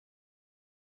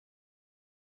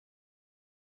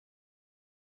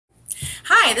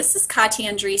Hi, this is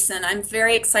Katya Andresen. I'm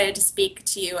very excited to speak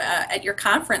to you at your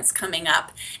conference coming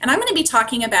up. And I'm going to be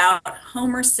talking about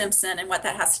Homer Simpson and what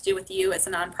that has to do with you as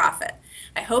a nonprofit.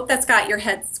 I hope that's got your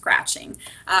head scratching,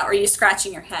 or you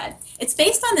scratching your head. It's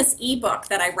based on this ebook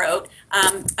that I wrote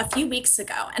a few weeks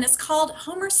ago, and it's called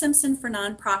Homer Simpson for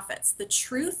Nonprofits, The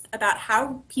Truth About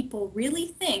How People Really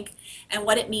Think and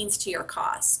What It Means to Your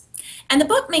Cause. And the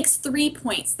book makes 3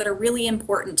 points that are really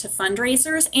important to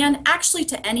fundraisers and actually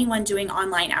to anyone doing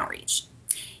online outreach.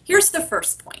 Here's the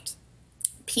first point.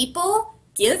 People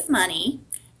give money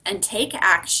and take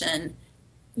action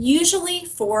usually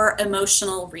for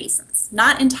emotional reasons,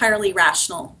 not entirely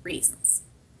rational reasons.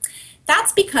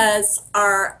 That's because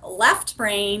our left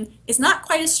brain is not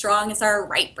quite as strong as our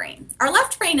right brain. Our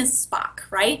left brain is Spock,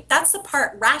 right? That's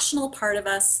the rational part of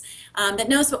us that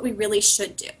knows what we really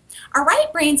should do. Our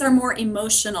right brains are more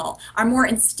emotional, our more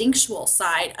instinctual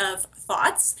side of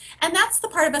thoughts, and that's the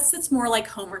part of us that's more like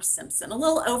Homer Simpson, a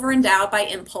little over-endowed by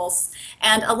impulse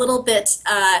and a little bit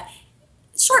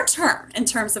short-term in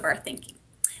terms of our thinking.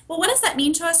 Well, what does that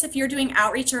mean to us if you're doing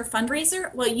outreach or a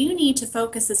fundraiser? Well, you need to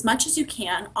focus as much as you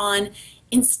can on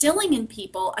instilling in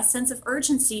people a sense of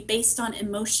urgency based on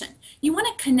emotion. You want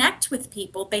to connect with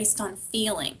people based on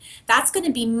feeling. That's going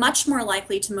to be much more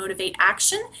likely to motivate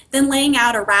action than laying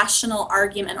out a rational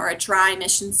argument or a dry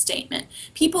mission statement.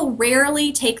 People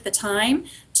rarely take the time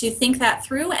to think that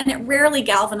through, and it rarely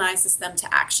galvanizes them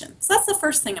to action. So that's the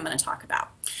first thing I'm going to talk about.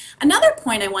 Another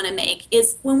point I want to make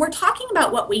is when we're talking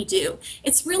about what we do,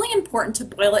 it's really important to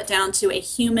boil it down to a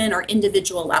human or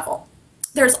individual level.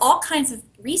 There's all kinds of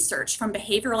research from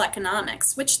behavioral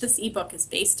economics, which this ebook is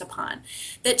based upon,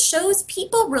 that shows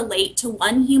people relate to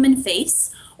one human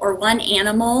face or one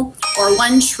animal or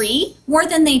one tree more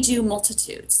than they do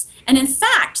multitudes. And in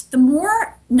fact, the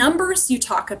more numbers you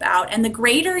talk about and the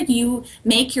greater you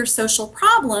make your social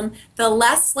problem, the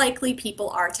less likely people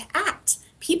are to act.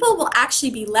 People will actually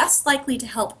be less likely to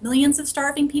help millions of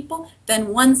starving people than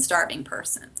one starving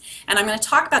person. And I'm going to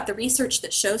talk about the research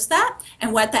that shows that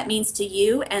and what that means to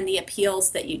you and the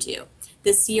appeals that you do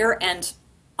this year and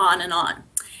on and on.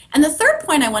 And the third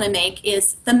point I want to make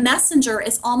is the messenger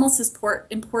is almost as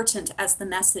important as the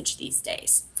message these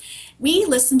days. We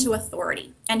listen to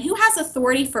authority, and who has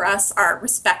authority for us are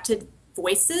respected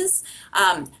voices,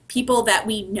 people that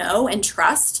we know and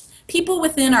trust, people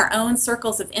within our own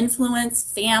circles of influence,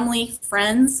 family,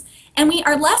 friends, and we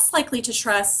are less likely to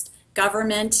trust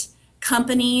government,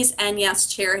 companies, and yes,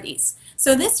 charities.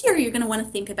 So this year you're going to want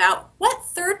to think about what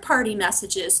third-party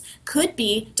messages could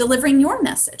be delivering your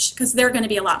message, because they're going to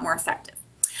be a lot more effective.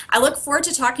 I look forward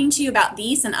to talking to you about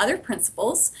these and other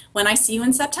principles when I see you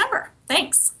in September.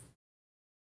 Thanks.